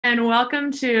And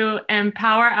welcome to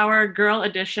Empower Our Girl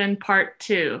Edition Part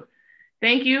 2.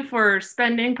 Thank you for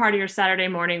spending part of your Saturday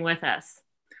morning with us.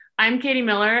 I'm Katie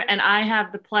Miller, and I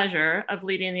have the pleasure of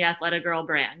leading the Athleta Girl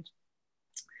brand.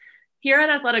 Here at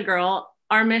Athleta Girl,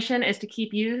 our mission is to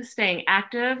keep you staying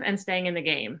active and staying in the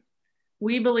game.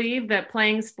 We believe that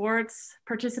playing sports,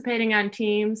 participating on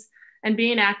teams, and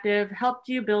being active helped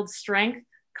you build strength,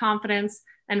 confidence,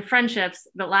 and friendships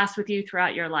that last with you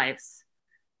throughout your lives.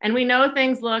 And we know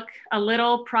things look a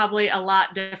little, probably a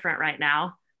lot different right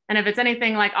now. And if it's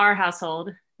anything like our household,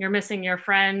 you're missing your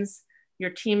friends, your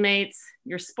teammates,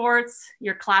 your sports,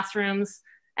 your classrooms,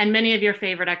 and many of your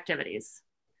favorite activities.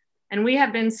 And we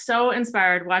have been so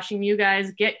inspired watching you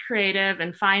guys get creative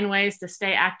and find ways to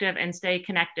stay active and stay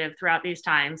connected throughout these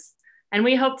times. And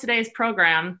we hope today's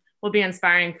program will be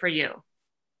inspiring for you.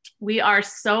 We are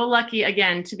so lucky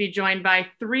again to be joined by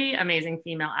three amazing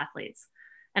female athletes.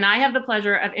 And I have the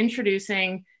pleasure of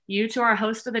introducing you to our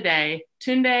host of the day,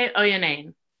 Tunde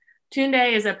Oyeneyin.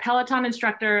 Tunde is a Peloton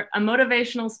instructor, a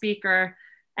motivational speaker,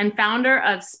 and founder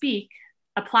of Speak,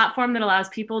 a platform that allows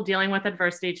people dealing with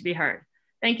adversity to be heard.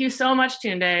 Thank you so much,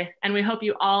 Tunde, and we hope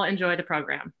you all enjoy the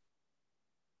program.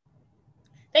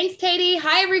 Thanks, Katie.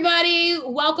 Hi, everybody.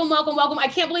 Welcome, welcome, welcome. I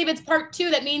can't believe it's part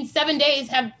 2. That means 7 days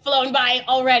have flown by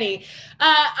already.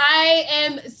 I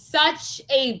am such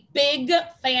a big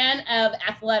fan of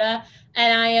Athleta,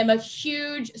 and I am a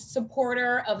huge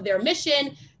supporter of their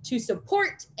mission to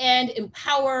support and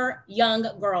empower young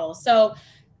girls. So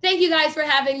thank you guys for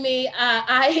having me.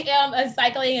 I am a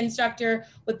cycling instructor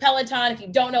with Peloton. If you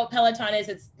don't know what Peloton is,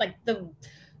 it's like the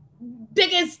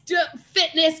biggest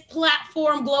fitness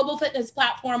platform, global fitness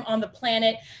platform on the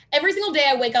planet. Every single day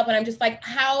I wake up and I'm just like,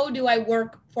 how do I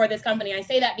work for this company? I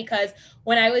say that because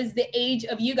when I was the age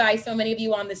of you guys, so many of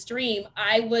you on the stream,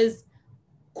 I was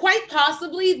quite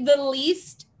possibly the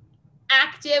least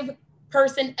active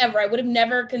person ever. I would have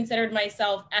never considered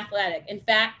myself athletic. In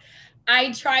fact,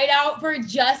 I tried out for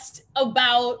just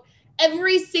about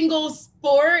every single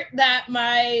sport that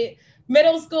my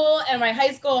middle school and my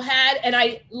high school had, and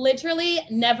I literally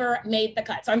never made the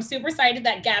cut. So I'm super excited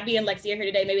that Gabi and Lexi are here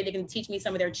today. Maybe they can teach me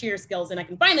some of their cheer skills and I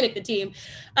can finally make the team.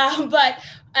 But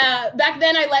back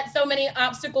then I let so many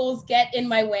obstacles get in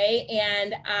my way,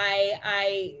 and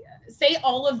I say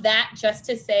all of that just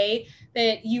to say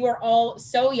that you are all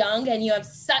so young and you have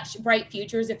such bright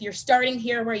futures. If you're starting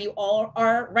here where you all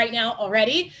are right now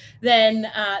already,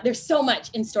 then there's so much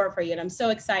in store for you. And I'm so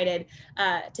excited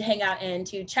to hang out and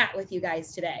to chat with you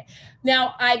guys today.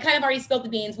 Now, I kind of already spilled the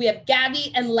beans. We have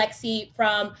Gabi and Lexi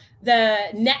from the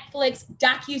Netflix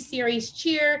docuseries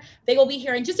Cheer. They will be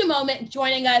here in just a moment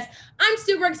joining us. I'm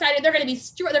super excited. They're going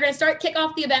to start kick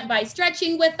off the event by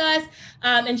stretching with us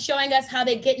and showing us how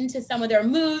they get into some of their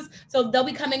moves. So they'll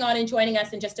be coming on and joining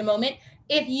us in just a moment.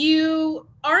 If you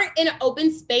aren't in an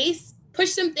open space,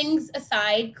 push some things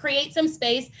aside, create some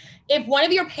space. If one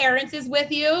of your parents is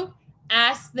with you,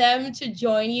 ask them to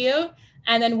join you,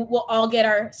 and then we'll all get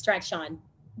our stretch on.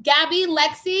 Gabi,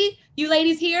 Lexi, you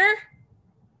ladies here?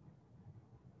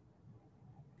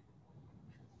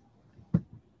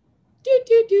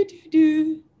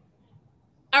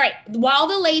 All right, while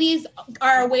the ladies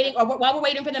are waiting, or while we're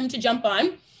waiting for them to jump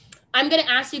on, I'm gonna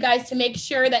ask you guys to make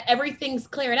sure that everything's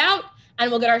cleared out and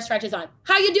we'll get our stretches on.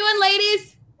 How you doing,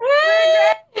 ladies?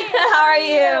 How are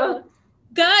you?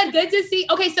 Good to see.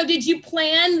 Okay, so did you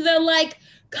plan the like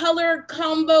color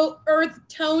combo earth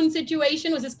tone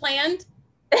situation? Was this planned?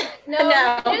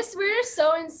 No. We're just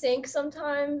so in sync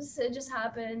sometimes. It just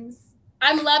happens.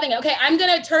 I'm loving it. Okay, I'm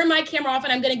gonna turn my camera off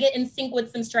and I'm gonna get in sync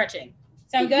with some stretching.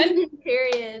 Sound good?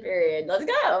 Period. Let's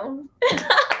go.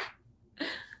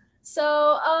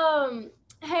 So,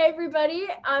 hey everybody,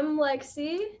 I'm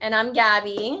Lexi. And I'm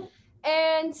Gabi.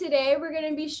 And today we're going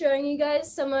to be showing you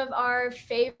guys some of our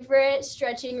favorite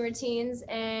stretching routines,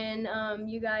 and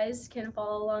you guys can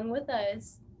follow along with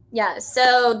us. Yeah,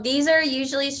 so these are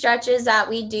usually stretches that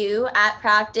we do at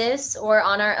practice or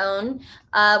on our own.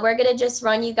 We're going to just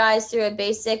run you guys through a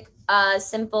basic,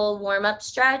 simple warm-up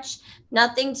stretch.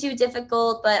 Nothing too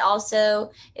difficult, but also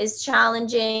is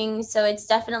challenging. So it's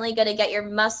definitely going to get your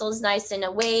muscles nice and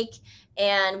awake,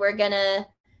 and we're going to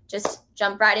just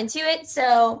jump right into it.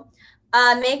 So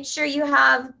make sure you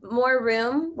have more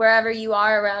room wherever you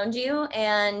are around you.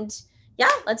 And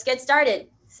yeah, let's get started.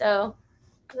 So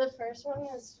the first one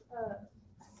is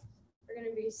we're going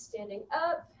to be standing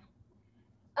up.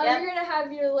 Yep. You're going to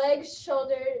have your legs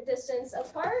shoulder distance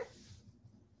apart.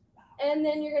 And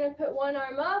then you're going to put one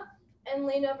arm up and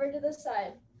lean over to the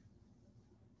side.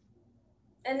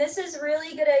 And this is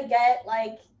really going to get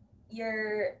like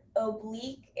your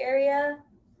oblique area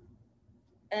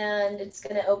and it's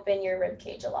going to open your rib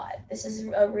cage a lot. This is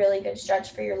a really good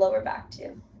stretch for your lower back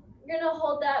too. You're gonna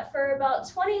hold that for about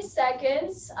 20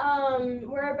 seconds.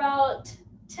 We're about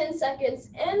 10 seconds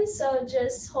in, so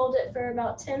just hold it for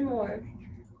about 10 more.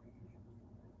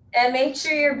 And make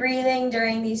sure you're breathing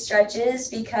during these stretches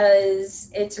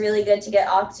because it's really good to get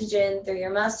oxygen through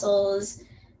your muscles.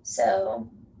 So,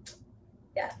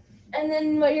 yeah. And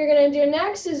then what you're gonna do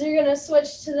next is you're gonna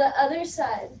switch to the other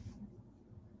side.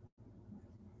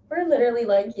 We're literally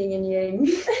like yin and yang.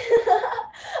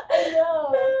 I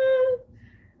know.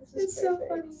 It's so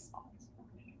funny.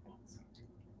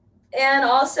 And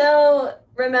also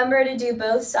remember to do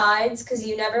both sides because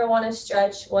you never want to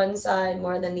stretch one side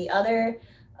more than the other.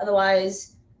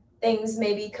 Otherwise, things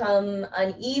may become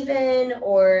uneven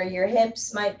or your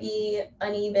hips might be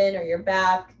uneven or your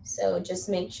back. So just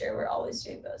make sure we're always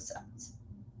doing both sides.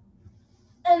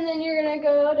 And then you're gonna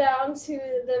go down to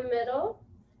the middle.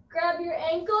 Grab your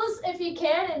ankles if you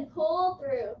can and pull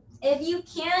through. If you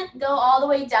can't go all the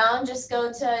way down, just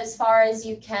go to as far as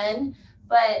you can.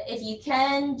 But if you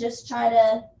can, just try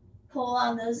to pull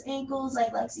on those ankles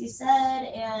like Lexi said,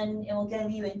 and it will give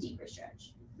you a deeper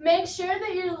stretch. Make sure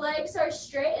that your legs are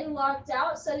straight and locked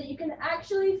out so that you can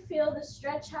actually feel the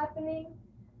stretch happening.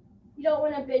 You don't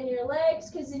want to bend your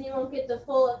legs because then you won't get the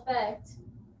full effect.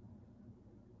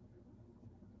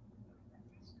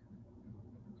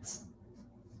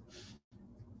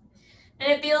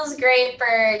 And it feels great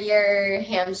for your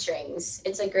hamstrings.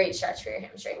 It's a great stretch for your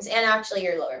hamstrings and actually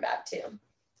your lower back too.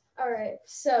 All right,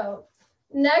 so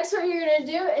next what you're gonna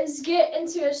do is get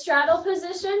into a straddle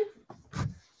position.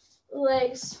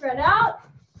 Legs spread out.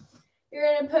 You're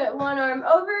gonna put one arm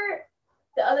over,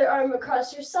 the other arm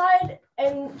across your side,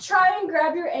 and try and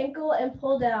grab your ankle and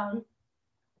pull down.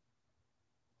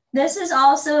 This is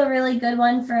also a really good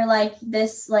one for like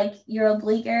your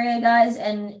oblique area, guys,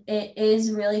 and it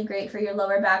is really great for your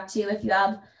lower back too. If you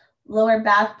have lower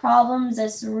back problems,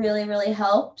 this really, really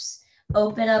helps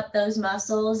open up those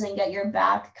muscles and get your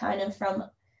back kind of from,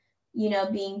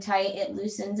 being tight. It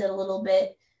loosens it a little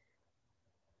bit.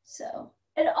 So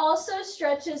it also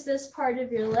stretches this part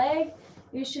of your leg.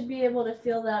 You should be able to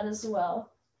feel that as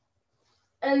well.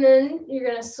 And then you're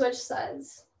gonna switch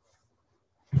sides.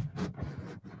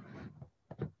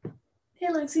 Hey,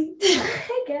 Lexi.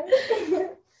 Hey, Gabi.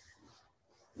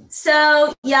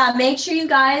 So yeah, make sure you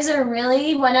guys are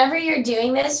really, whenever you're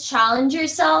doing this, challenge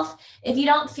yourself. If you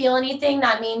don't feel anything,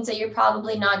 that means that you're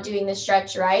probably not doing the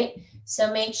stretch right.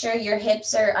 So make sure your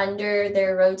hips are under,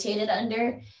 they're rotated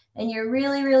under, and you're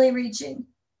really, really reaching.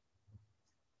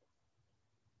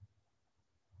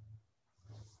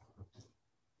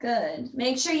 Good.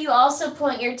 Make sure you also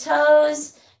point your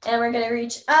toes, and we're going to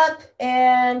reach up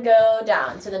and go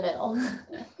down to the middle.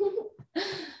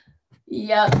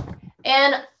 Yep.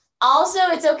 And also,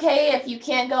 it's okay if you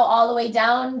can't go all the way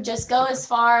down. Just go as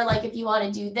far, like if you want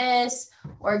to do this,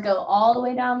 or go all the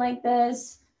way down like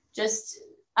this. Just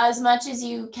as much as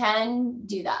you can,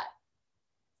 do that.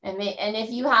 And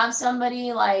if you have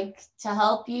somebody like to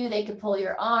help you, they could pull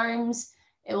your arms.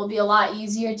 It will be a lot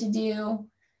easier to do.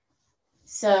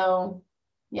 So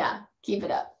yeah, keep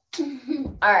it up.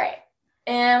 All right.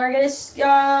 And we're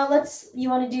gonna you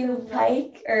want to do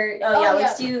pike or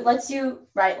let's do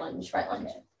right lunge.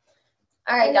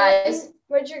 All right, guys.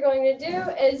 What you're going to do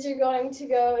is you're going to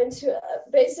go into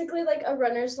basically like a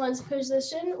runner's lunge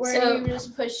position where you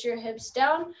just push your hips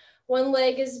down. One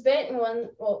leg is bent and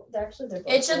they're both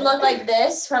it should look like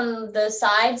this from the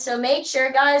side. So make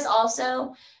sure, guys,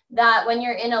 also that when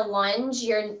you're in a lunge,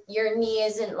 your knee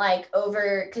isn't like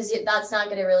over, because that's not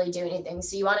going to really do anything.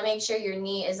 So you want to make sure your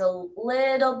knee is a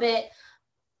little bit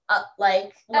up,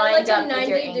 like lined up with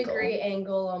your ankle. 90-degree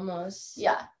angle almost.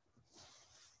 Yeah.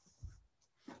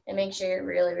 And make sure you're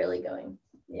really, really going.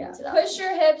 Yeah. Push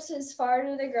your hips as far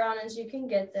to the ground as you can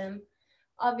get them.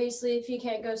 Obviously, if you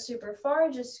can't go super far,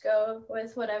 just go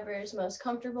with whatever is most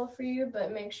comfortable for you,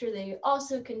 but make sure that you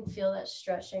also can feel that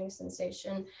stretching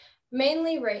sensation,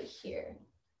 mainly right here.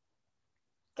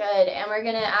 Good. And we're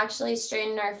going to actually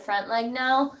straighten our front leg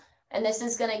now. And this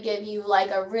is going to give you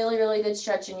like a really, really good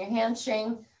stretch in your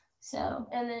hamstring. So,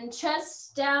 and then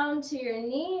chest down to your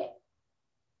knee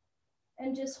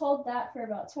and just hold that for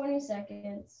about 20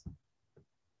 seconds.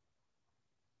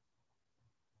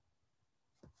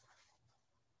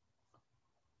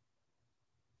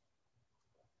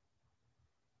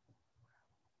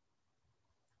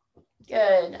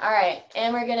 Good. All right.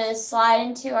 And we're going to slide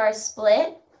into our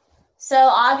split. So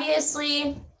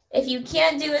obviously, if you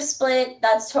can't do a split,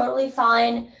 that's totally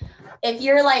fine. If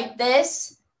you're like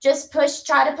this, just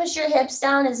try to push your hips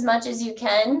down as much as you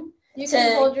can. You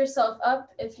can hold yourself up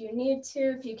if you need to,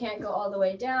 if you can't go all the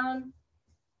way down.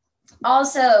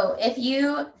 Also, if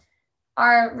you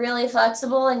are really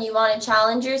flexible and you want to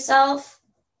challenge yourself,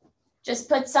 just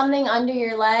put something under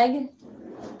your leg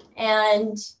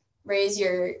and raise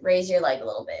your leg a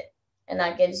little bit. And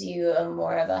that gives you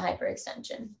more of a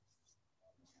hyperextension.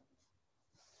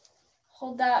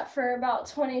 Hold that for about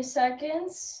 20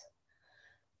 seconds.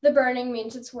 The burning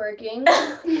means it's working.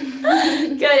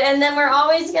 Good. And then we're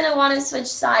always going to want to switch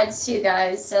sides too,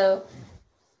 guys. So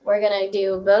we're going to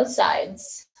do both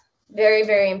sides. Very,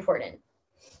 very important.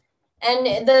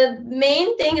 And the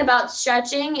main thing about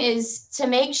stretching is to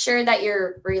make sure that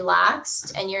you're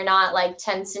relaxed and you're not like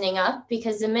tensing up,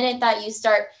 because the minute that you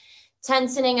start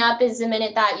tensing up is the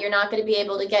minute that you're not going to be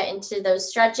able to get into those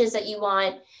stretches that you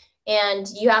want. And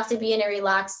you have to be in a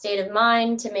relaxed state of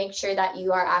mind to make sure that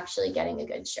you are actually getting a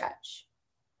good stretch.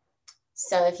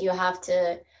 So if you have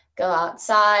to go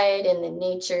outside in the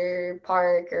nature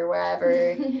park or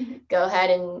wherever, go ahead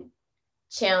and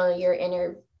channel your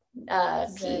inner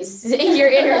peace, your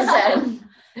inner zen.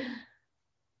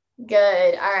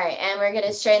 Good. All right. And we're going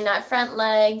to straighten that front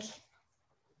leg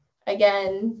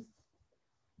again.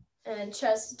 And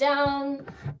chest down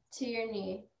to your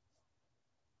knee.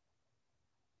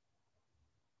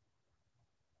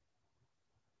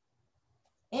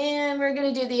 And we're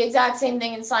going to do the exact same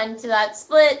thing and slide into that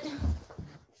split.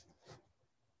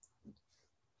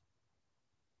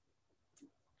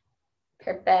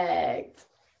 Perfect.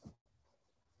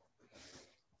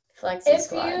 Flexi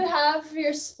squat. If you have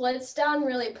your splits down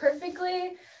really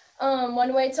perfectly,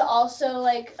 one way to also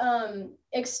like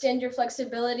extend your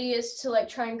flexibility is to like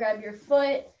try and grab your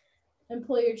foot and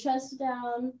pull your chest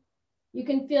down. You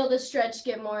can feel the stretch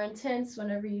get more intense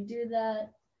whenever you do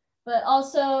that. But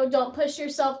also don't push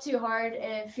yourself too hard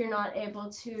if you're not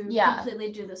able to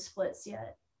completely do the splits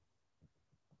yet.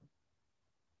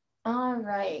 All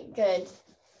right, good.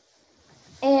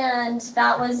 And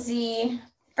that was the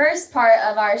first part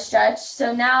of our stretch.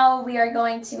 So now we are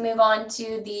going to move on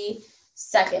to the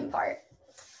second part.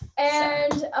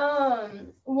 And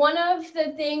one of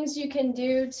the things you can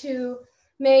do to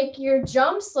make your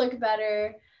jumps look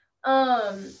better,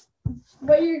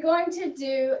 what you're going to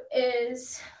do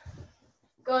is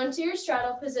go into your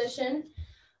straddle position.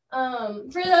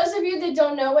 For those of you that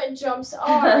don't know what jumps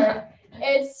are,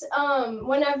 it's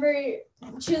whenever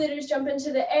cheerleaders jump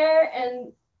into the air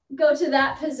and go to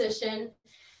that position.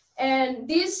 And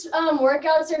these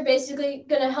workouts are basically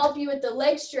going to help you with the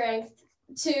leg strength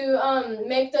to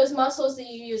make those muscles that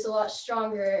you use a lot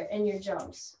stronger in your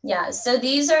jumps. Yeah, so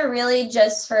these are really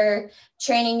just for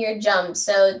training your jumps.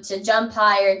 So to jump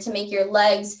higher, to make your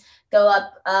legs go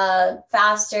up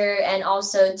faster, and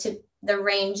also to the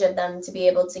range of them to be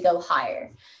able to go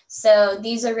higher. So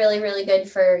these are really, really good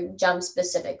for jumps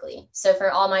specifically. So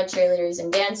for all my cheerleaders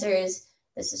and dancers,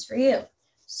 this is for you.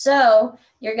 So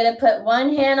you're going to put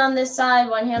one hand on this side,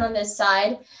 one hand on this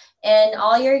side, and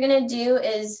all you're going to do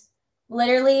is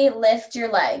literally lift your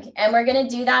leg. And we're going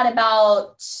to do that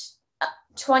about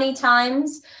 20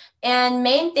 times. And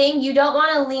main thing, you don't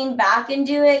want to lean back and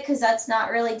do it because that's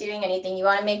not really doing anything. You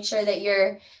want to make sure that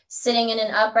you're sitting in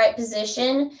an upright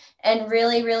position and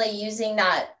really, really using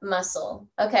that muscle.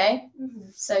 Okay? Mm-hmm.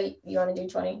 So you want to do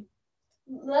 20?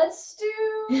 We'll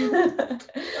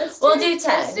do 10.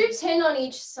 Let's do 10 on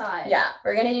each side. Yeah,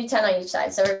 we're going to do 10 on each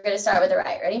side. So we're going to start with the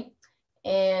right. Ready?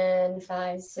 And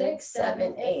 5, 6,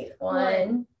 7, 8.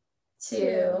 1,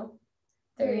 2,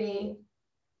 3,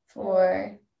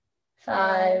 4,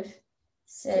 5,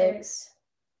 6,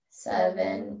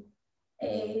 7,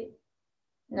 8,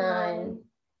 9,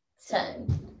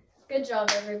 10. Good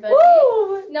job, everybody.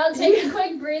 Woo! Now take a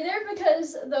quick breather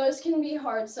because those can be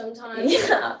hard sometimes.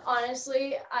 Yeah.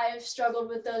 Honestly, I've struggled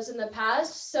with those in the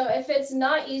past. So if it's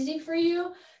not easy for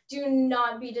you, do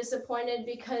not be disappointed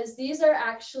because these are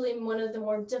actually one of the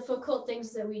more difficult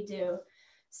things that we do.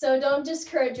 So don't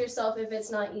discourage yourself if it's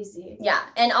not easy. Yeah.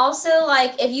 And also,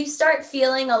 like, if you start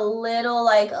feeling a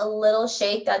little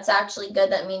shake, that's actually good.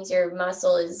 That means your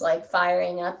muscle is like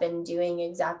firing up and doing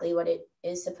exactly what it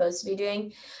is supposed to be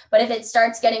doing. But if it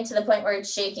starts getting to the point where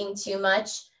it's shaking too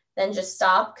much, then just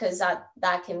stop, because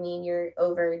that can mean you're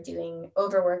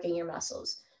overworking your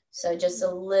muscles. So just a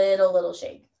little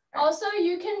shake. Also,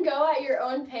 you can go at your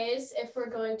own pace. If we're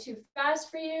going too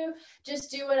fast for you, just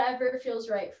do whatever feels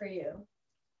right for you.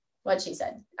 What she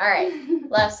said. All right,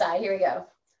 left side, here we go.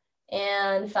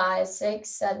 And 5, 6,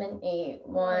 7, 8.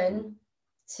 1,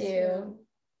 2,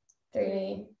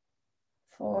 3,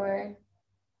 4,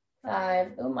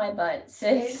 5. Oh, my butt.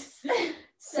 6,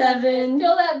 7.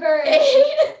 Feel that burn.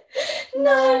 8,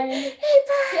 9.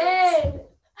 10.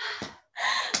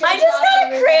 I just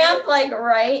got a cramp like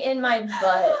right in my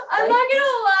butt. I'm not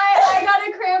gonna lie, I got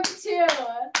a cramp too.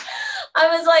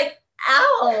 I was like,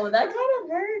 ow, that kind of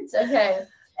hurts. Okay.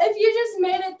 If you just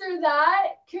made it through that,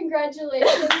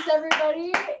 congratulations,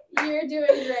 everybody. You're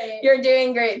doing great. You're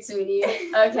doing great, sweetie.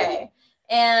 Okay.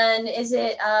 And is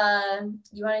it,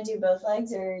 you want to do both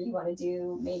legs or you want to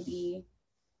do maybe,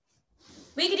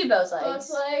 we could do both legs.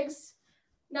 Both legs.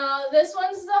 No, this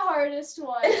one's the hardest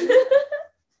one.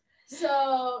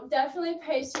 So definitely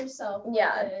pace yourself.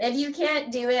 Yeah, if you can't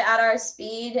do it at our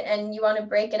speed and you want to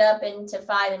break it up into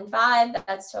 5 and 5,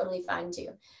 that's totally fine too.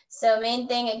 So main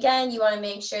thing, again, you want to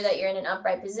make sure that you're in an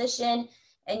upright position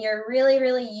and you're really,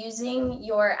 really using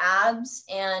your abs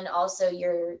and also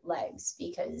your legs,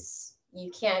 because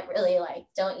you can't really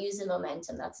don't use the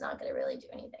momentum. That's not going to really do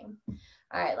anything.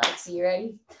 All right, Lexi, you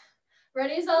ready?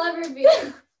 Ready as I'll ever be.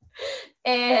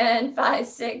 And 5,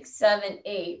 6, 7,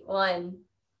 8. 1,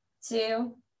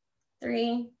 2,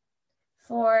 3,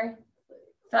 4,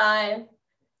 5,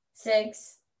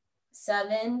 6,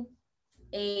 7,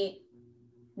 8,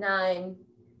 9,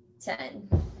 10.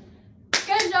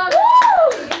 Good job.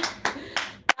 Woo!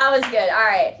 That was good. All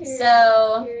right. Period,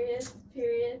 So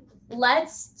period.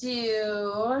 let's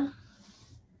do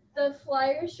The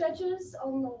flyer stretches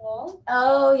on the wall.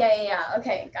 Oh, yeah.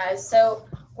 Okay, guys. So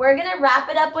we're going to wrap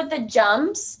it up with the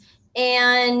jumps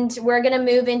and we're going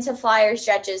to move into flyer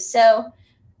stretches. So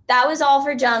that was all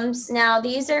for jumps. Now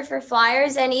these are for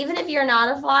flyers. And even if you're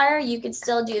not a flyer, you could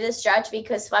still do this stretch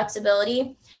because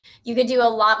flexibility, you could do a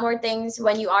lot more things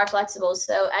when you are flexible.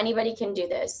 So anybody can do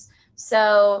this.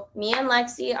 So me and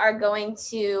Lexi are going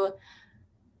to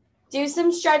do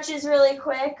some stretches really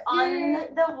quick on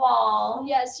the wall.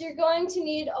 Yes, you're going to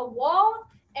need a wall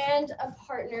and a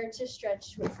partner to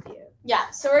stretch with you. Yeah,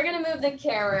 so we're gonna move the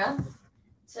camera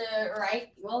to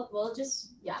right. We'll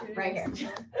just right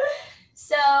here.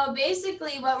 So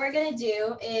basically, what we're gonna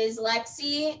do is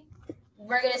Lexi,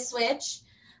 we're gonna switch,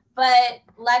 but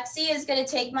Lexi is gonna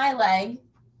take my leg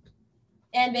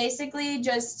and basically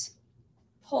just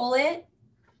pull it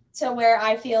to where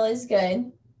I feel is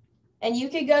good. And you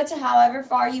could go to however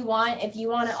far you want. If you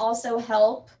want to also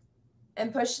help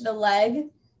and push the leg,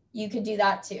 you could do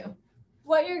that too.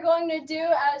 What you're going to do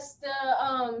as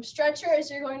the stretcher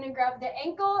is you're going to grab the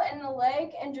ankle and the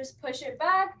leg and just push it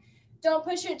back. Don't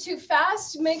push it too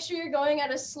fast. Make sure you're going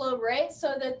at a slow rate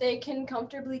so that they can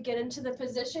comfortably get into the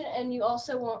position and you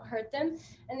also won't hurt them,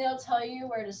 and they'll tell you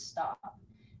where to stop.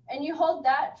 And you hold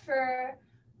that for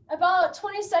about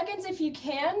 20 seconds if you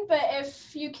can, but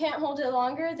if you can't hold it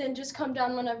longer, then just come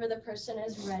down whenever the person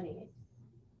is ready.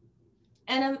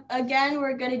 And again,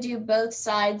 we're going to do both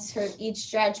sides for each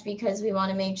stretch because we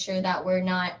want to make sure that we're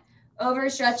not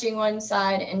overstretching one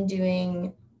side and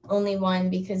doing only one,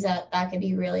 because that could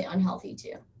be really unhealthy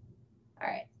too. All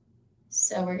right.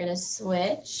 So we're going to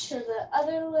switch to the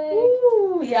other leg.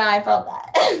 Ooh, yeah, I felt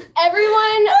that.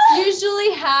 Everyone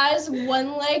usually has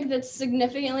one leg that's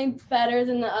significantly better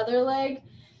than the other leg.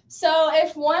 So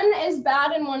if one is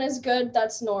bad and one is good,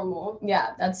 that's normal.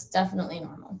 Yeah, that's definitely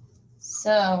normal.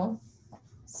 So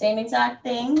same exact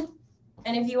thing.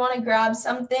 And if you want to grab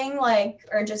something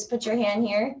or just put your hand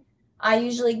here, I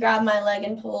usually grab my leg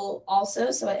and pull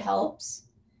also, so it helps.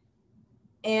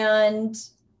 And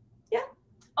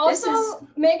also,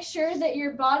 make sure that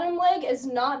your bottom leg is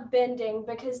not bending,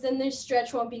 because then the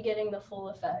stretch won't be getting the full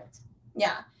effect.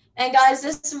 Yeah. And guys,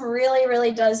 this really,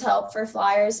 really does help for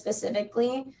flyers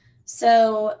specifically.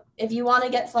 So if you want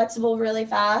to get flexible really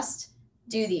fast,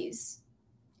 do these,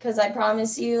 because I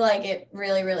promise you, it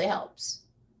really, really helps.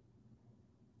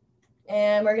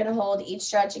 And we're going to hold each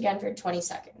stretch again for 20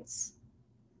 seconds.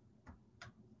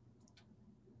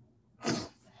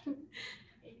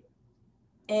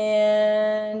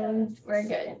 And we're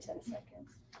good. 10 seconds.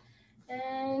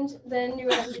 And then you're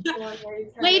going to do one where you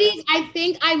turn. Ladies, I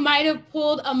think I might have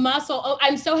pulled a muscle. Oh,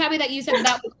 I'm so happy that you said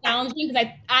that was challenging, because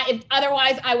if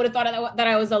otherwise I would have thought that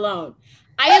I was alone.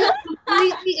 I am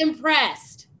completely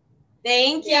impressed.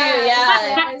 Thank you.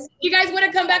 Yeah. You guys want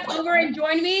to come back over and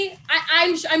join me?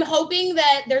 I'm hoping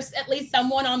that there's at least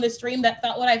someone on the stream that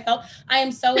felt what I felt. I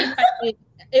am so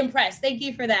impressed. Thank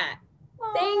you for that.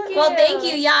 Thank you. Well, thank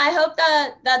you. Yeah, I hope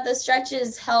that the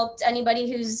stretches helped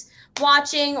anybody who's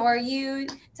watching, or you,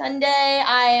 Tunde.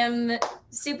 I am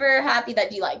super happy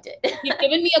that you liked it. You've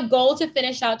given me a goal to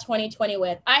finish out 2020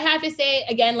 with. I have to say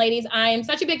again, ladies, I am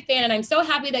such a big fan, and I'm so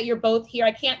happy that you're both here.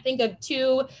 I can't think of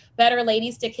two better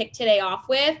ladies to kick today off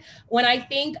with. When I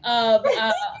think of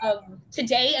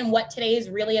today and what today is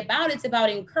really about, it's about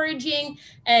encouraging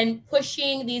and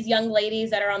pushing these young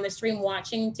ladies that are on the stream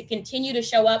watching to continue to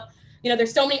show up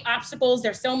there's so many obstacles,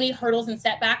 there's so many hurdles and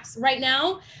setbacks right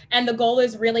now. And the goal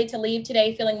is really to leave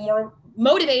today feeling more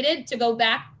motivated to go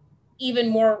back even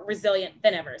more resilient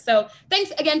than ever. So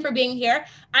thanks again for being here.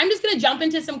 I'm just going to jump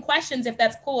into some questions if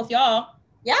that's cool with y'all.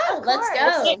 Yeah, let's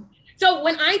go. So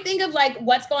when I think of like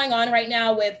what's going on right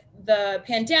now with the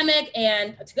pandemic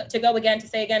and to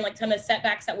say again, like some of the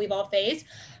setbacks that we've all faced,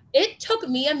 it took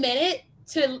me a minute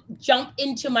to jump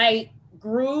into my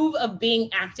groove of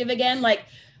being active again. Like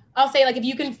I'll say, like, if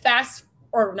you can if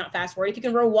you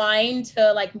can rewind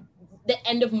to like the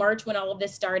end of March when all of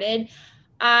this started,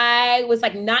 I was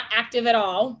like not active at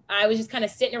all. I was just kind of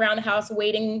sitting around the house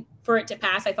waiting for it to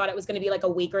pass. I thought it was going to be like a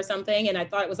week or something. And I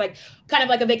thought it was like kind of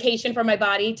like a vacation for my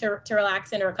body to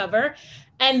relax and recover.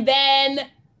 And then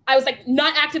I was like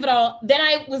not active at all. Then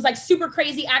I was like super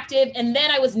crazy active. And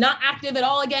then I was not active at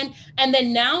all again. And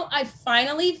then now I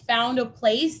finally found a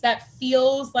place that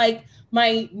feels like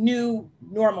my new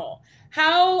normal.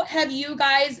 How have you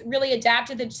guys really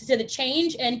adapted to the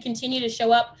change and continue to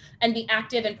show up and be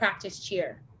active and practice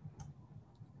cheer?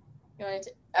 All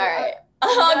right.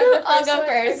 I'll go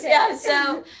first. Okay. Yeah.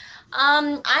 So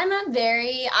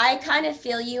I kind of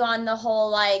feel you on the whole,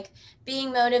 like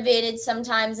being motivated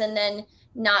sometimes and then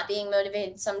not being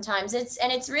motivated sometimes.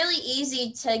 It's really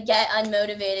easy to get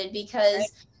unmotivated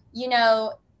because,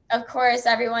 of course,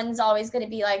 everyone's always going to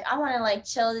be like, I want to like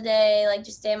chill today, like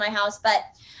just stay in my house. But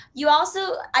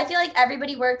I feel like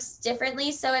everybody works differently.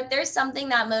 So if there's something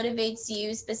that motivates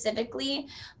you specifically,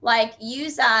 like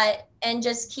use that and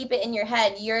just keep it in your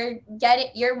head.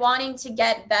 You're wanting to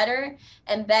get better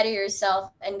and better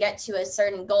yourself and get to a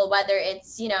certain goal, whether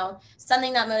it's,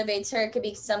 something that motivates her could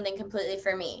be something completely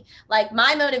for me. Like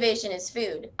my motivation is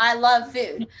food. I love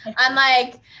food. I'm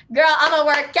like, girl, I'm gonna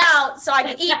work out so I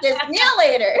can eat this meal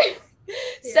later.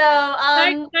 Yeah.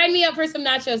 So sign me up for some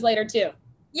nachos later too.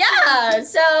 Yeah.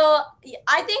 So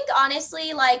I think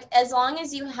honestly, like as long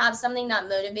as you have something that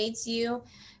motivates you,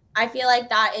 I feel like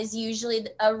that is usually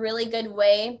a really good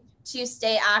way to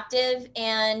stay active.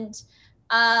 And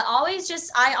I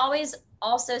always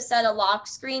also set a lock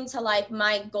screen to like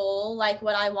my goal, like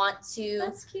what I want to.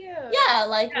 That's cute. Yeah,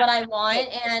 like what I want.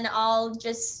 And I'll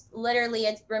just literally,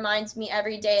 it reminds me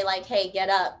every day, like, hey, get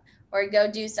up or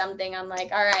go do something. I'm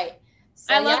like, all right.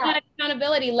 So, I love that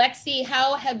accountability. Lexi,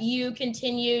 how have you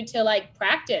continued to like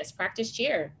practice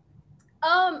cheer?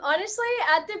 Honestly,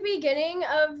 at the beginning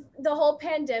of the whole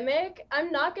pandemic,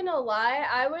 I'm not gonna lie,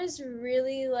 I was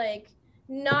really like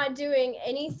not doing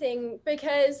anything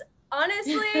because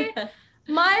honestly,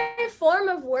 my form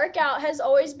of workout has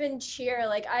always been cheer.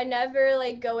 Like I never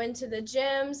like go into the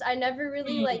gyms. I never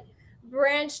really like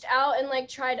branched out and like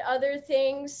tried other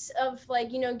things of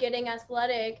like, getting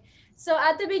athletic. So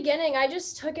at the beginning, I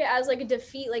just took it as like a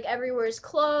defeat, like everywhere's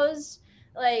closed.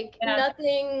 Like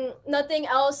nothing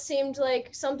else seemed like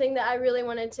something that I really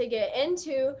wanted to get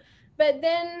into. But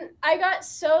then I got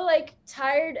so like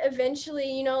tired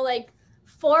eventually, like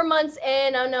 4 months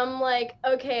in, and I'm like,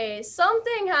 okay,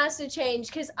 something has to change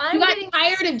because I'm getting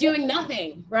tired of doing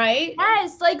nothing, right?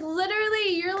 Yes, like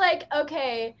literally you're like,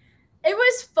 okay, it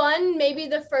was fun maybe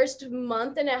the first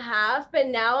month and a half, but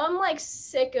now I'm like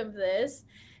sick of this.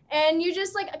 And you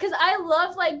just like, because I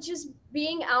love like just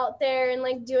being out there and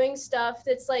like doing stuff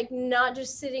that's like not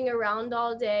just sitting around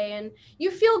all day. And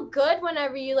you feel good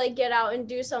whenever you like get out and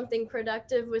do something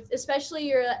productive with especially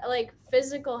your like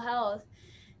physical health.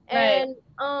 Right.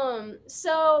 And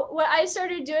so what I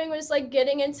started doing was like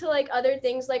getting into like other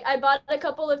things. Like I bought a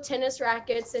couple of tennis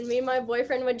rackets and me and my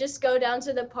boyfriend would just go down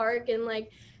to the park and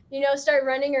like, start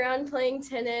running around playing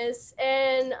tennis.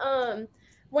 And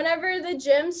whenever the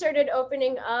gym started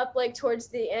opening up, like towards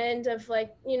the end of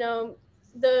like,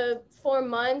 the 4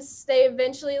 months, they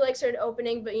eventually like started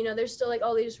opening, but there's still like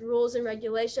all these rules and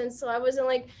regulations. So I wasn't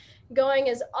like going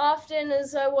as often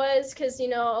as I was because, a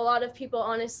lot of people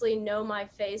honestly know my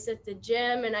face at the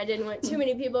gym and I didn't want too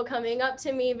many people coming up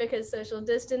to me because social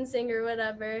distancing or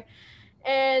whatever.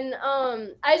 And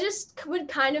I just would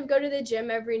kind of go to the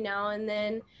gym every now and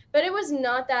then, but it was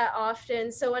not that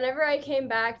often. So whenever I came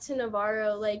back to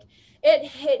Navarro, like it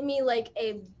hit me like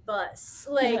a bus.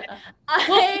 Like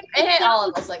it hit all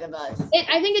of us like a bus.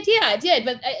 I think it did.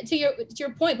 But to your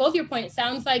point, both your point, it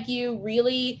sounds like you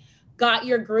really got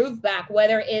your groove back,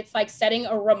 whether it's like setting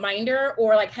a reminder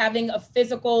or like having a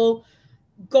physical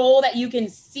goal that you can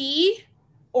see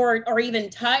or even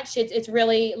touch. It's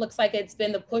really looks like it's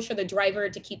been the push or the driver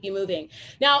to keep you moving.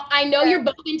 Now, I know you're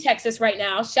both in Texas right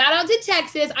now. Shout out to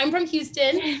Texas. I'm from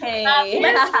Houston. Hey.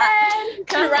 Right?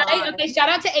 Okay, shout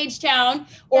out to H-Town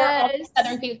or all the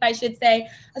southern people, I should say.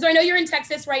 So I know you're in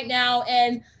Texas right now.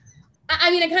 And I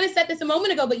mean, I kind of said this a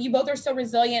moment ago, but you both are so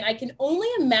resilient. I can only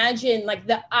imagine like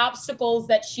the obstacles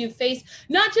that you faced,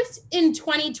 not just in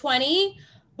 2020,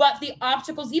 but the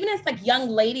obstacles, even as like young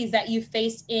ladies that you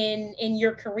faced in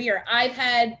your career. I've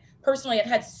had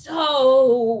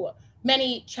so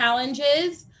many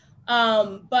challenges,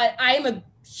 but I am a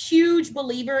huge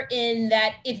believer in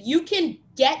that if you can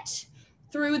get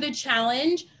through the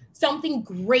challenge, something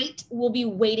great will be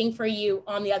waiting for you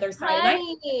on the other side.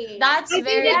 Honey, that's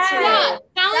very true. Yeah,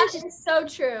 challenge that is so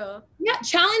true. Yeah,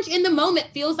 challenge in the moment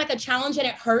feels like a challenge and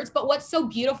it hurts. But what's so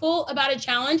beautiful about a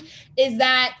challenge is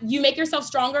that you make yourself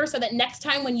stronger so that next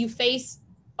time when you face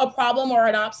a problem or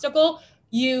an obstacle,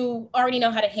 you already know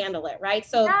how to handle it, right?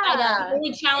 So the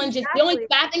only challenge is, the only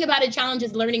bad thing about a challenge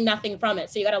is learning nothing from it.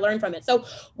 So you got to learn from it. So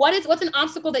what's an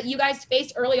obstacle that you guys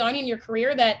faced early on in your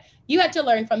career that you had to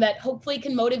learn from that hopefully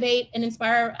can motivate and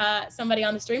inspire somebody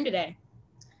on the stream today?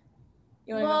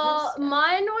 Well,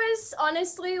 mine was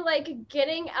honestly like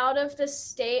getting out of the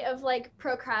state of like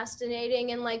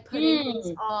procrastinating and like putting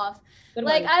things off.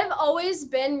 Like I've always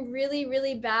been really,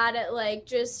 really bad at like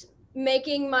just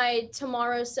making my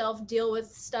tomorrow self deal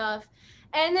with stuff.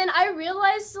 And then I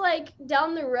realized like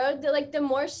down the road that like the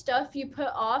more stuff you put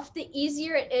off, the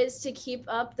easier it is to keep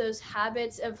up those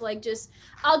habits of like just,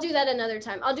 I'll do that another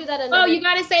time. I'll do that another time. Oh, you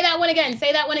got to say that one again.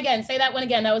 Say that one again. Say that one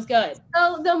again. That was good.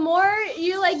 So the more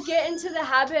you like get into the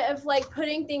habit of like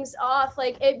putting things off,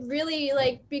 like it really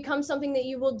like becomes something that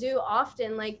you will do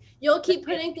often. Like you'll keep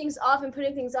putting things off and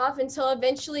putting things off until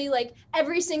eventually like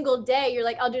every single day you're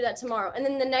like, I'll do that tomorrow. And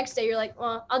then the next day you're like,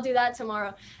 well, I'll do that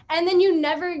tomorrow. And then you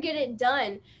never get it done.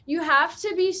 You have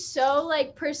to be so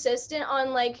like persistent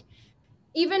on like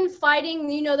even fighting,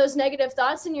 you know, those negative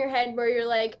thoughts in your head where you're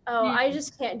like, oh, I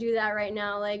just can't do that right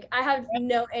now. Like I have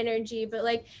no energy. But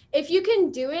like if you can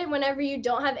do it whenever you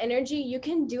don't have energy, you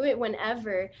can do it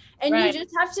whenever. And you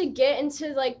just have to get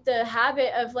into like the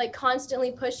habit of like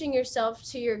constantly pushing yourself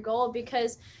to your goal,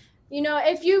 because you know,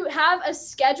 if you have a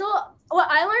schedule, what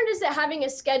I learned is that having a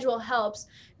schedule helps,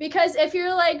 because if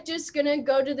you're like just gonna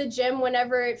go to the gym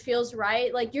whenever it feels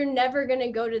right, like you're never gonna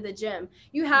go to the gym.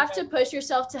 You have to push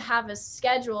yourself to have a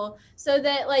schedule so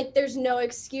that like there's no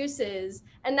excuses.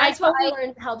 And that's what I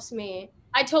learned helps me.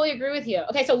 I totally agree with you.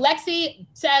 Okay, so Lexi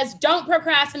says, don't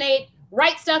procrastinate,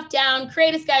 write stuff down,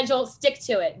 create a schedule, stick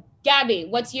to it. Gabi,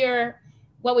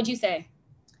 what would you say?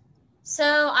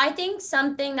 So I think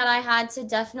something that I had to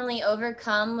definitely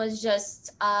overcome was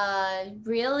just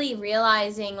really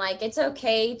realizing like it's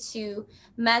okay to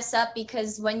mess up,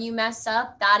 because when you mess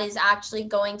up, that is actually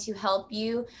going to help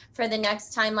you for the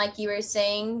next time, like you were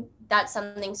saying, that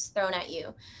something's thrown at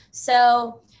you.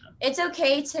 So it's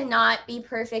okay to not be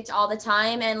perfect all the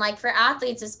time. And like for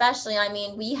athletes especially, I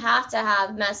mean, we have to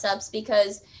have mess ups,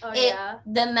 because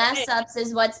the mess ups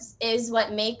is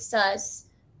what makes us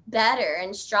better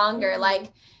and stronger.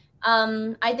 Like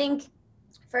I think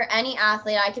for any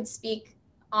athlete, I could speak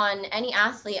on any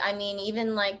athlete. I mean,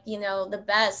 even like, you know, the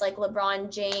best, like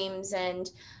LeBron James, and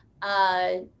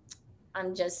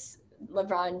I'm just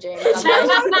LeBron James.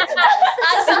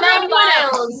 Simone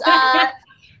Biles.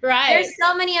 Right. There's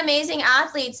so many amazing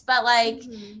athletes, but like,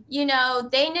 you know,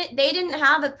 they didn't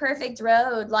have a perfect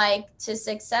road like to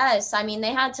success. I mean,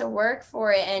 they had to work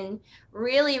for it, and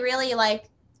really, really like,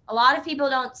 a lot of people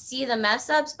don't see the mess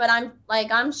ups, but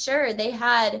I'm sure they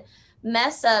had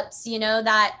mess ups, you know,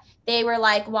 that they were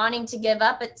like wanting to give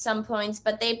up at some points,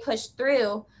 but they pushed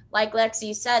through. Like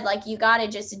Lexi said, like you got to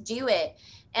just do it.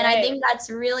 And I think that's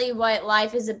really what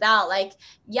life is about. Like,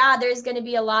 yeah, there's going to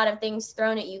be a lot of things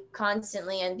thrown at you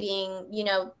constantly, and being, you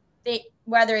know,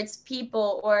 whether it's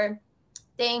people or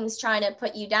things trying to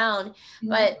put you down.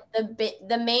 But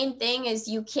the main thing is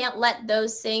you can't let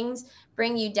those things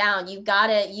bring you down.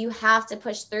 You have to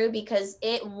push through, because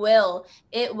it will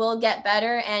get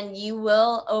better, and you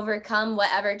will overcome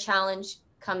whatever challenge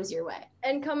comes your way,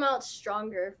 and come out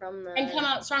stronger from that. And come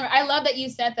out stronger. I love that you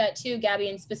said that too, Gabi,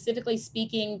 and specifically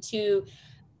speaking to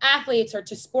athletes or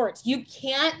to sports. You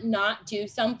can't not do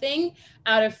something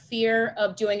out of fear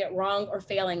of doing it wrong or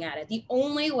failing at it. The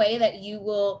only way that you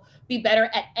will be better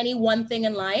at any one thing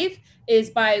in life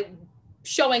is by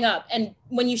showing up. And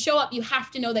when you show up, you have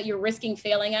to know that you're risking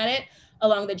failing at it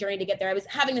along the journey to get there. I was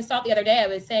having this thought the other day. I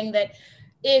was saying that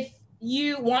if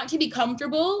you want to be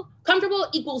comfortable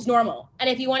equals normal. And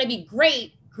if you want to be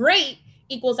great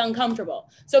equals uncomfortable.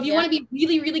 So if you want to be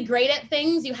really, really great at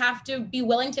things, you have to be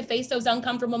willing to face those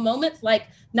uncomfortable moments, like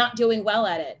not doing well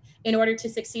at it, in order to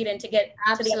succeed and to get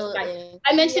to the other side.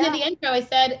 I mentioned in the intro, I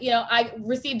said, you know, I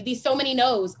received so many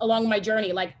no's along my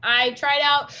journey. Like I tried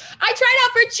out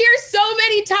for cheer so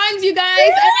many times, you guys.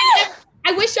 I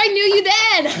I wish I knew you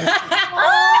then. I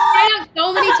tried out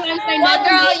so many times. Well,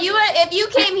 girl, if you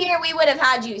came here, we would have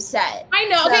had you set. I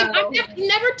know. So. Okay, I'm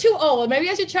never too old. Maybe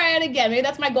I should try it again. Maybe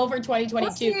that's my goal for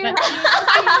 2022.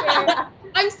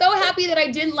 I'm so happy that I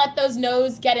didn't let those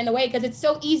no's get in the way, because it's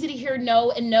so easy to hear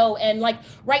no. And like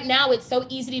right now, it's so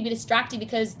easy to be distracted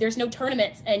because there's no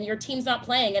tournaments and your team's not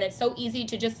playing, and it's so easy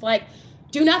to just like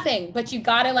do nothing. But you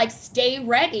gotta like stay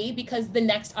ready, because the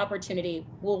next opportunity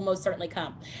will most certainly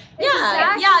come.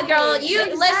 Yeah, girl.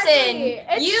 Listen.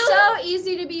 It's so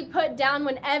easy to be put down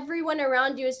when everyone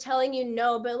around you is telling you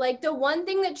no, but like the one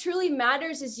thing that truly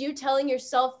matters is you telling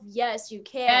yourself yes, you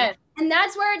can, Yes. and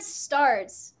that's where it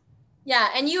starts. Yeah,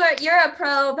 and you're a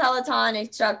pro Peloton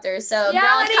instructor, so Yeah,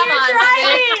 girl, come on,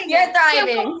 thriving. you're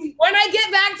thriving. When I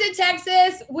get back to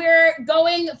Texas, we're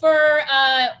going for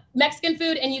Mexican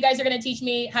food, and you guys are going to teach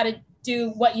me how to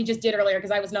do what you just did earlier, because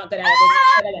I was not good at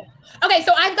it. Okay,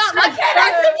 so I've got like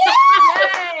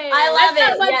I love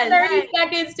it. Like 30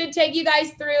 seconds to take you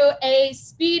guys through a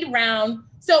speed round.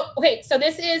 So, okay, so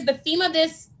this is the theme of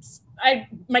this.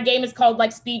 My game is called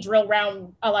like speed drill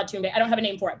round a la Tunde. I don't have a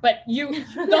name for it, but you don't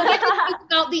get to think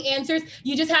about the answers.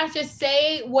 You just have to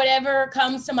say whatever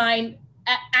comes to mind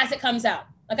as it comes out.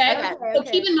 Okay? So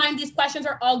keep in mind, these questions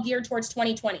are all geared towards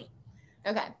 2020.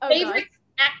 Okay. Favorite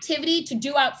activity to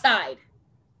do outside?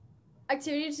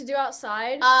 Activity to do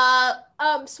outside?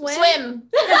 Swim. Swim.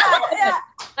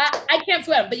 I can't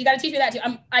swim, but you got to teach me that too.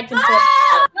 I can swim.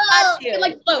 Got you.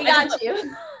 Like float. We got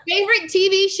you. Favorite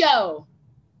TV show?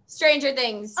 Stranger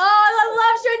Things. Oh, I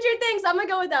love Stranger Things. I'm gonna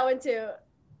go with that one too.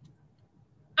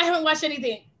 I haven't watched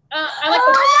anything. I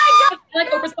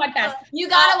like Oprah's podcast. You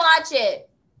gotta watch it.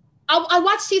 I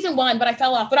watched season 1, but I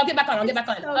fell off. But I'll get back on.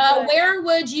 So where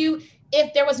would you,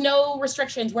 if there was no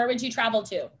restrictions, where would you travel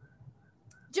to?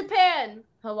 Japan.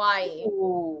 Hawaii.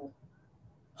 Ooh.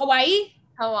 Hawaii?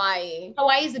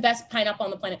 Hawaii is the best pineapple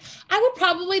on the planet. I would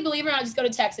probably, believe it or not, just go to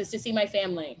Texas to see my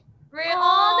family. Really?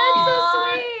 Oh, that's so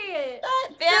sweet.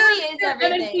 Family is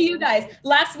everything. And then see you guys.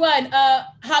 Last one.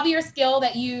 Hobby or skill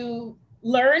that you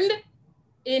learned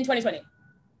in 2020?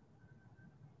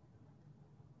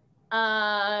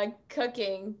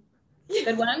 Cooking.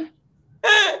 Good one.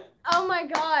 Oh my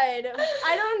God.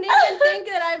 I don't even think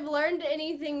that I've learned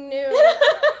anything new.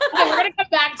 Okay, we're gonna come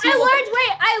back to.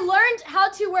 I learned how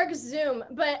to work Zoom,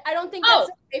 but I don't think that's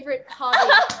a favorite hobby.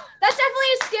 That's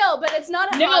definitely a skill, but it's not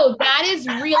a hobby. No, that is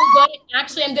real good.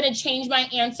 Actually, I'm gonna change my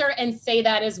answer and say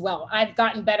that as well. I've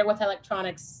gotten better with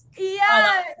electronics.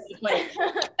 Yes.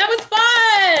 That was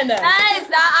fun. Nice.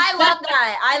 I love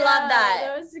that. I love that.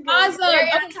 That was good. Awesome.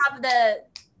 Very on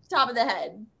top of the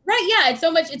head. Right, yeah, it's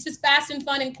so much, it's just fast and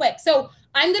fun and quick. So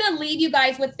I'm gonna leave you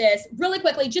guys with this really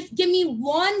quickly. Just give me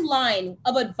one line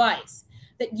of advice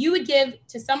that you would give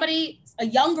to somebody, a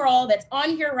young girl that's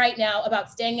on here right now about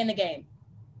staying in the game.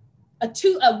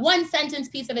 A one sentence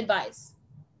piece of advice.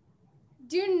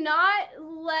 Do not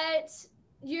let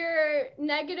your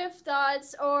negative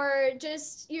thoughts or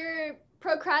just your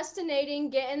procrastinating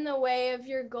get in the way of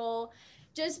your goal.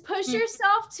 Just push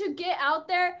yourself to get out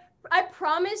there. I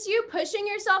promise you, pushing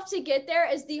yourself to get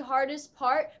there is the hardest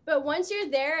part. But once you're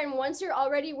there and once you're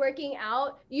already working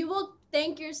out, you will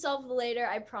thank yourself later.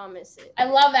 I promise it. I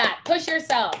love that. Push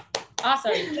yourself.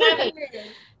 Awesome. Gabi.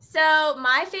 So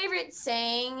my favorite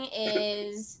saying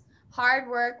is hard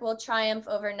work will triumph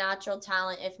over natural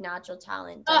talent if natural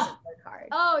talent doesn't work hard.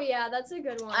 Oh yeah, that's a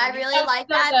good one. I really like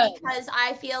that because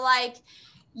I feel like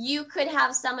you could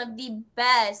have some of the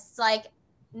best, like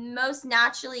most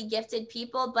naturally gifted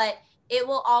people, but it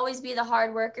will always be the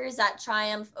hard workers that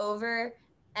triumph over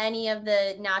any of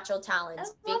the natural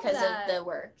talents because of the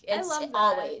work. It's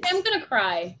always. I'm gonna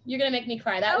cry. You're gonna make me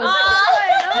cry. That was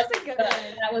a good one.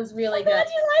 That was really good.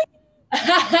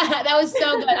 That was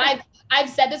so good. I've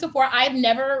said this before.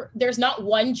 There's not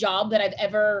one job that I've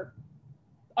ever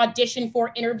auditioned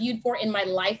for, interviewed for in my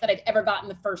life that I've ever gotten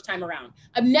the first time around.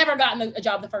 I've never gotten a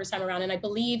job the first time around. And I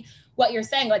believe what you're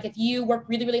saying, like if you work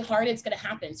really, really hard, it's going to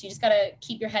happen. So you just got to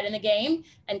keep your head in the game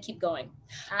and keep going.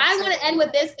 Absolutely. I want to end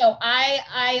with this though.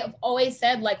 I've always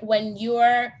said, like when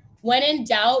in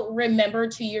doubt, remember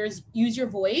to use your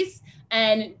voice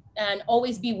and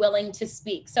always be willing to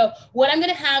speak. So what I'm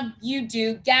going to have you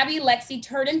do, Gabi, Lexi,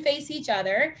 turn and face each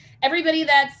other. Everybody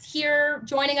that's here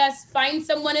joining us, find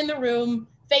someone in the room,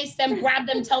 face them, grab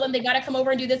them, tell them they got to come over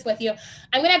and do this with you.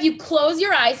 I'm going to have you close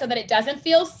your eyes so that it doesn't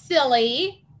feel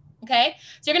silly. Okay.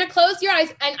 So you're going to close your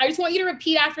eyes and I just want you to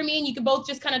repeat after me and you can both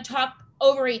just kind of talk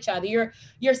over each other.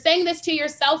 You're saying this to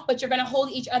yourself, but you're going to hold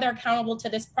each other accountable to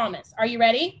this promise. Are you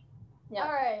ready? Yeah.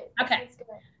 All right. Okay.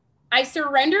 I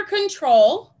surrender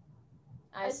control.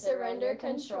 I surrender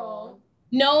control.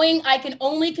 Knowing I can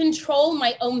only control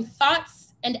my own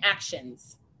thoughts and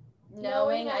actions.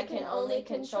 Knowing I can only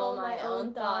control my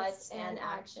own thoughts and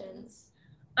actions.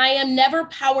 I am never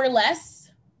powerless.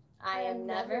 I am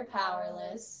never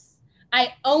powerless.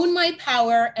 I own my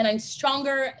power and I'm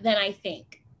stronger than I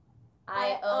think.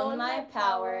 I own my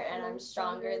power and I'm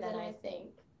stronger than I think.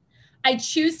 I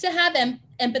choose to have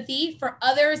empathy for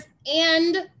others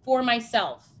and for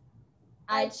myself.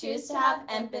 I choose to have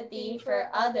empathy for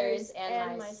others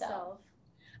and myself.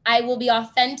 I will be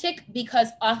authentic because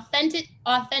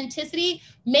authenticity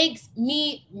makes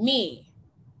me me.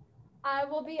 I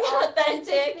will be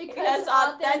Authentic because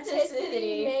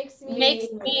authenticity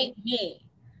makes me me.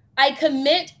 I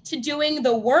commit to doing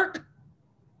the work.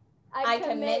 I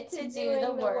commit to doing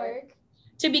the work.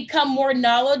 To become more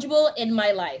knowledgeable in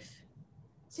my life.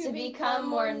 To become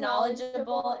more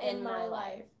knowledgeable in my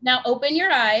life. Now open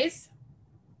your eyes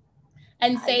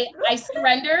and say, I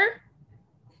surrender.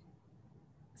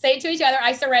 Say it to each other.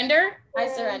 I surrender. I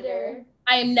surrender.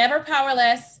 I am never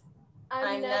powerless.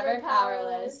 I'm never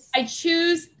powerless. I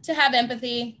choose to have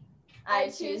empathy. I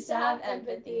choose to have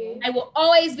empathy. I will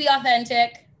always be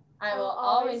authentic. I will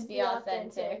always be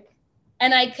authentic.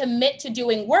 And I commit to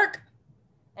doing work.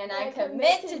 And I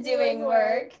commit to doing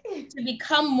work. To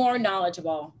become more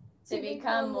knowledgeable. To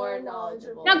become more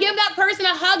knowledgeable. Now give that person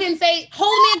a hug and say,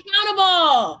 hold me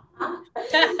accountable.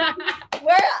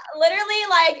 We're literally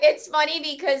like, it's funny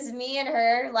because me and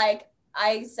her, like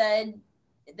I said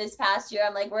this past year,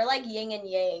 I'm like, we're like yin and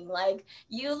yang. Like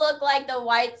you look like the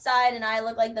white side and I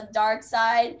look like the dark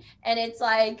side. And it's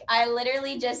like, I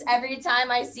literally just, every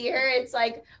time I see her, it's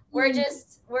like, we're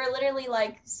literally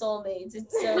like soulmates.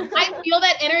 It's so cool. I feel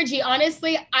that energy.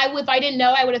 Honestly, if I didn't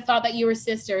know, I would have thought that you were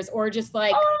sisters or just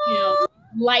like, you know,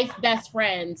 life best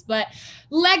friends. But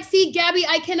Lexi, Gabi,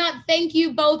 I cannot thank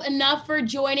you both enough for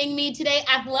joining me today.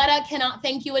 Athleta cannot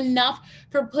thank you enough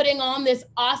for putting on this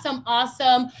awesome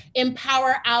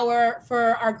Empower Hour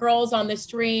for our girls on the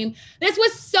stream. This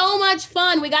was so much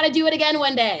fun. We got to do it again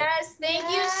one day. Yes, thank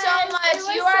you so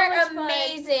much. You are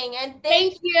amazing. And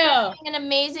thank you for being an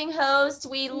amazing host.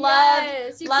 We love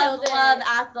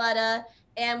Athleta.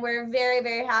 And we're very,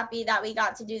 very happy that we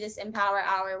got to do this Empower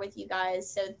Hour with you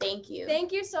guys. So thank you.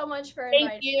 Thank you so much for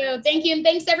inviting us. Thank you. And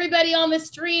thanks everybody on the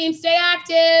stream. Stay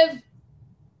active.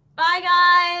 Bye,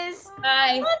 guys.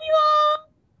 Bye. Love you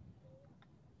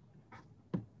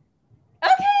all.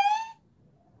 Okay.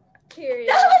 Period.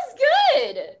 That was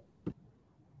good.